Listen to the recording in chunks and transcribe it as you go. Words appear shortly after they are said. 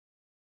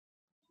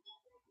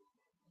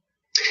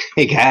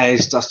Hey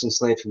guys, Dustin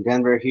Slade from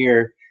Denver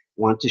here.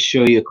 Want to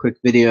show you a quick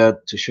video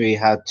to show you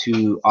how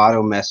to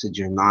auto message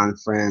your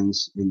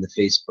non-friends in the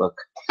Facebook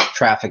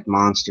Traffic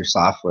Monster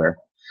software.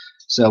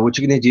 So what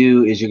you're going to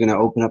do is you're going to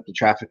open up the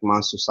Traffic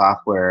Monster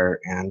software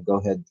and go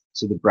ahead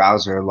to the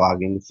browser,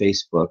 log into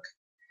Facebook,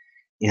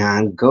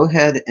 and go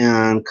ahead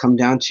and come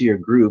down to your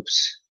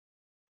groups.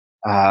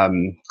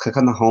 Click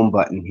on the home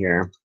button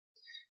here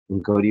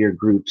and go to your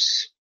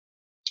groups,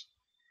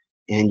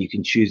 and you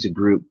can choose a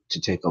group to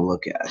take a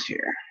look at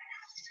here.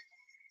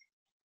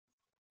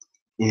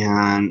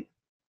 And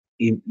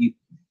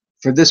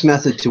for this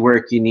method to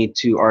work, you need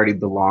to already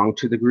belong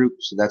to the group.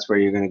 So that's where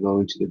you're going to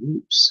go into the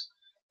groups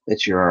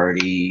that you're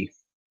already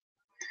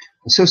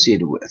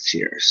associated with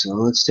here. So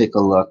let's take a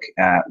look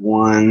at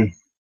one.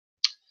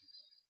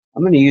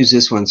 I'm going to use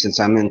this one since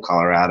I'm in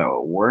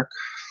Colorado. Work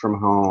from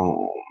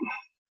home.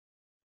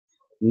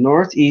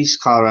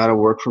 Northeast Colorado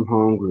work from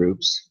home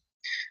groups.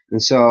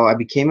 And so I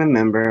became a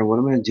member. What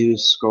I'm going to do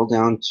is scroll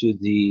down to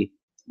the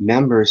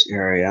members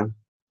area.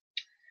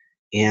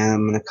 And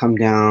I'm going to come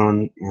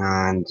down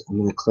and I'm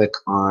going to click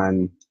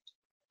on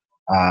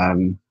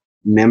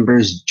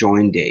members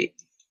join date.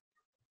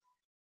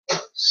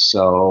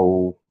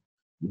 So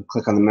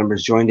click on the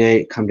members join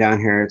date, come down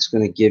here, it's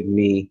going to give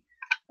me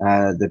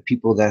the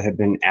people that have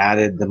been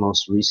added the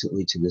most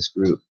recently to this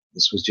group.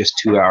 This was just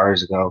 2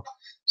 hours ago.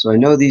 So I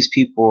know these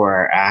people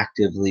are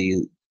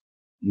actively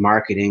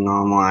marketing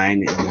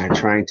online and they're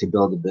trying to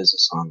build a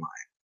business online.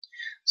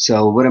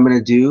 So what I'm going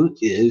to do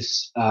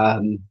is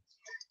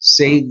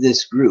save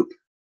this group.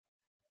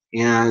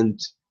 And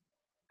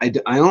I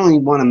only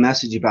want to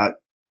message about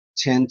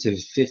 10 to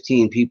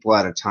 15 people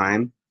at a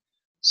time.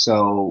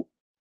 So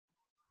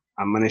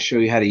I'm going to show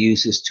you how to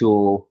use this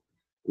tool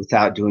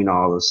without doing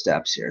all those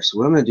steps here. So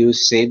what I'm going to do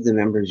is save the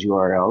members'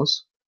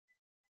 URLs.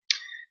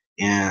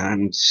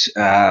 And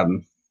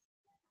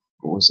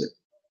what was it?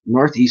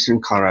 Northeastern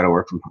Colorado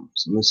work from home.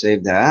 So I'm going to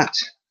save that.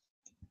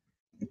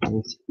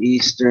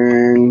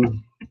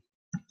 Northeastern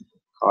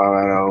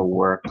Colorado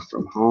work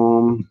from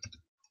home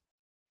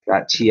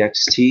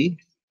 .txt.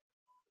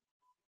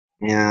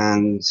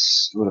 And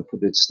I'm going to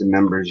put it's the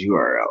members'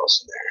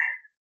 URLs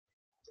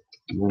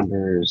there.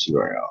 Members'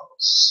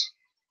 URLs.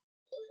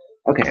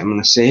 Okay, I'm going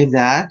to save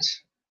that.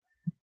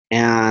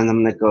 And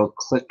I'm going to go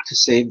click to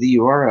save the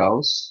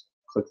URLs.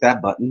 Click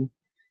that button.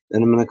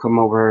 Then I'm going to come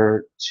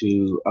over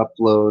to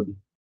upload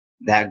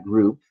that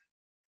group,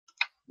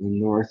 the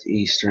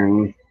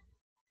Northeastern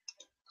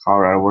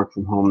Colorado work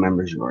from home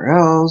members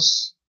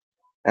URLs.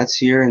 That's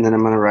here, and then I'm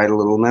going to write a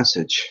little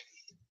message.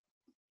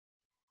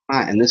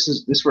 And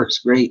this works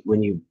great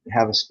when you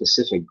have a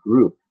specific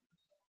group.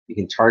 You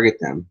can target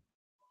them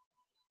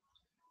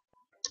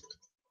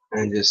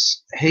and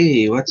just,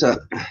 hey, what's up?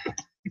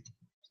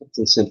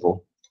 Something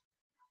simple.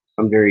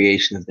 Some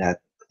variation of that.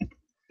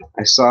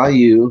 I saw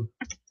you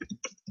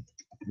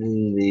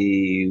in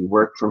the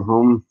work from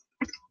home,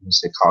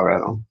 let's say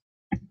Colorado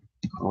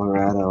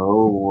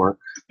work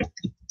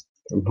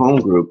from home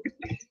group.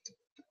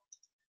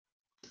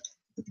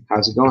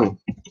 How's it going?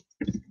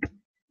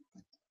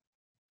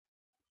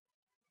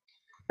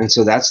 And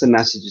so that's the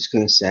message it's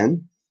going to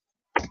send.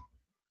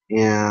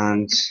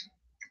 And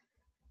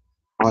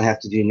all I have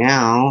to do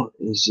now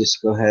is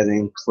just go ahead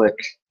and click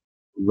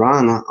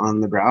run on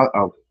the browser.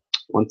 Oh,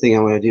 one thing I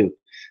want to do.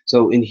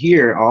 So in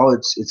here,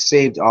 it's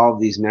saved all of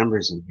these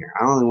members in here.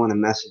 I only want to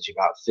message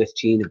about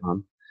 15 of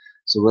them.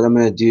 So what I'm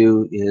going to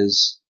do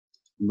is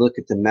look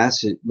at the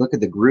message, look at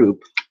the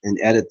group, and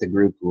edit the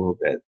group a little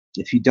bit.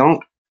 If you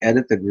don't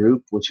edit the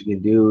group, what you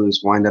can do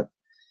is wind up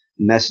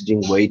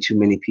messaging way too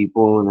many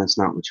people, and that's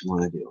not what you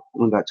want to do.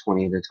 Only about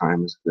 20 at a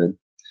time is good.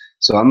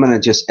 So I'm going to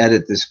just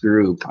edit this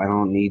group. I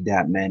don't need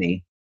that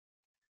many.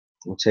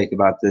 We'll take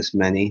about this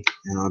many,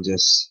 and I'll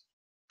just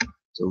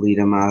delete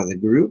them out of the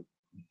group.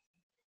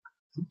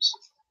 Oops.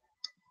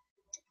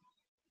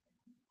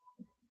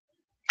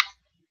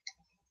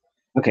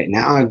 Okay,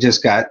 now I've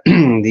just got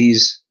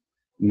these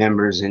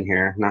members in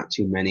here, not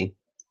too many.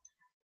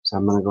 So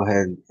I'm going to go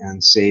ahead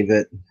and save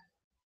it,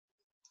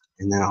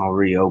 and then I'll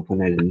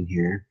reopen it in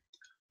here.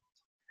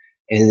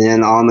 And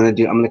then all I'm going to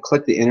do, I'm going to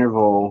click the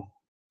interval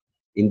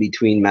in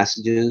between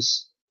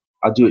messages.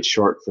 I'll do it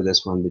short for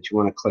this one, but you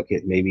want to click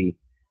it maybe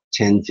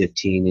 10,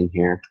 15 in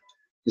here.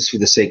 Just for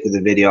the sake of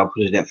the video, I'll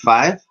put it at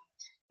 5,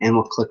 and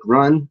we'll click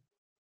run.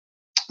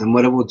 And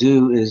what it will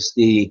do is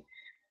the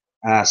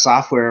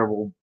software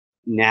will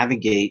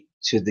navigate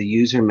to the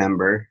user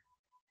member,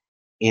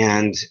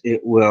 and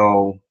it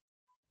will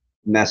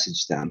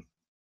message them.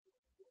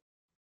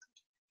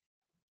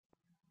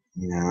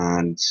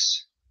 And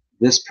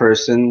this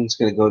person is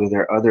going to go to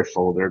their other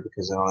folder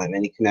because I don't have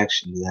any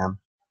connection to them.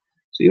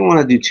 So you don't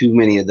want to do too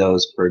many of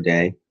those per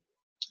day.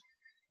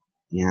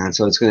 And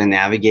so it's going to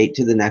navigate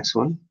to the next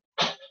one.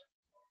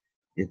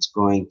 It's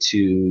going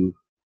to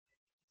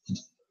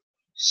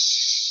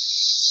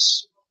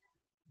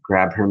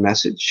grab her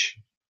message.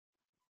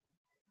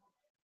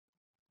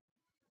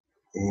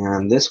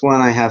 And this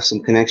one I have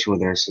some connection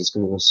with her, so it's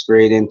going to go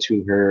straight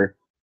into her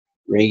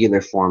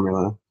regular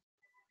formula.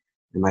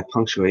 And my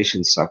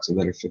punctuation sucks. I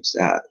better fix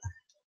that.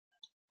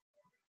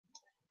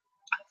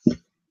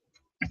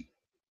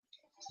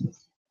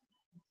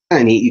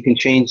 Kind of neat. You can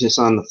change this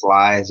on the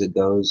fly as it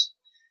goes.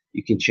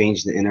 You can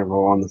change the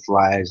interval on the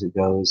fly as it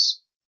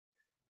goes.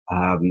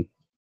 And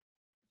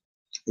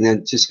then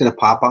it's just going to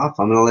pop off.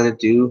 I'm going to let it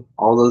do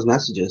all those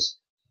messages.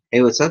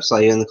 Hey, what's up? Saw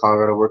you in the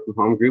Colorado Work From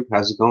Home group.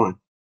 How's it going?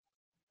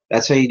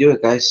 That's how you do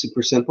it, guys.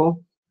 Super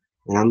simple.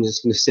 And I'm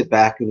just going to sit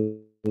back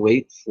and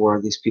wait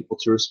for these people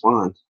to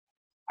respond.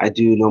 I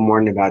do no more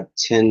than about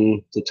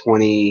 10 to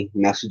 20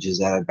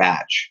 messages at a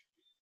batch.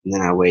 And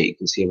then I wait. You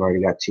can see I've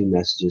already got 2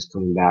 messages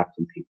coming back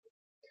from people.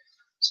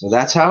 So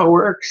that's how it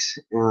works.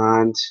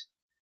 And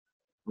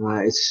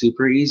it's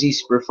super easy,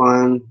 super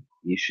fun.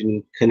 You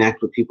should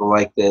connect with people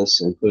like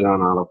this and put it on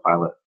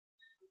autopilot.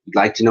 If you'd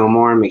like to know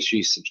more, make sure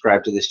you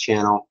subscribe to this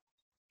channel.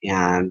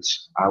 And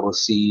I will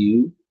see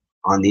you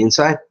on the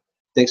inside.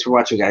 Thanks for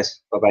watching,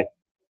 guys. Bye-bye.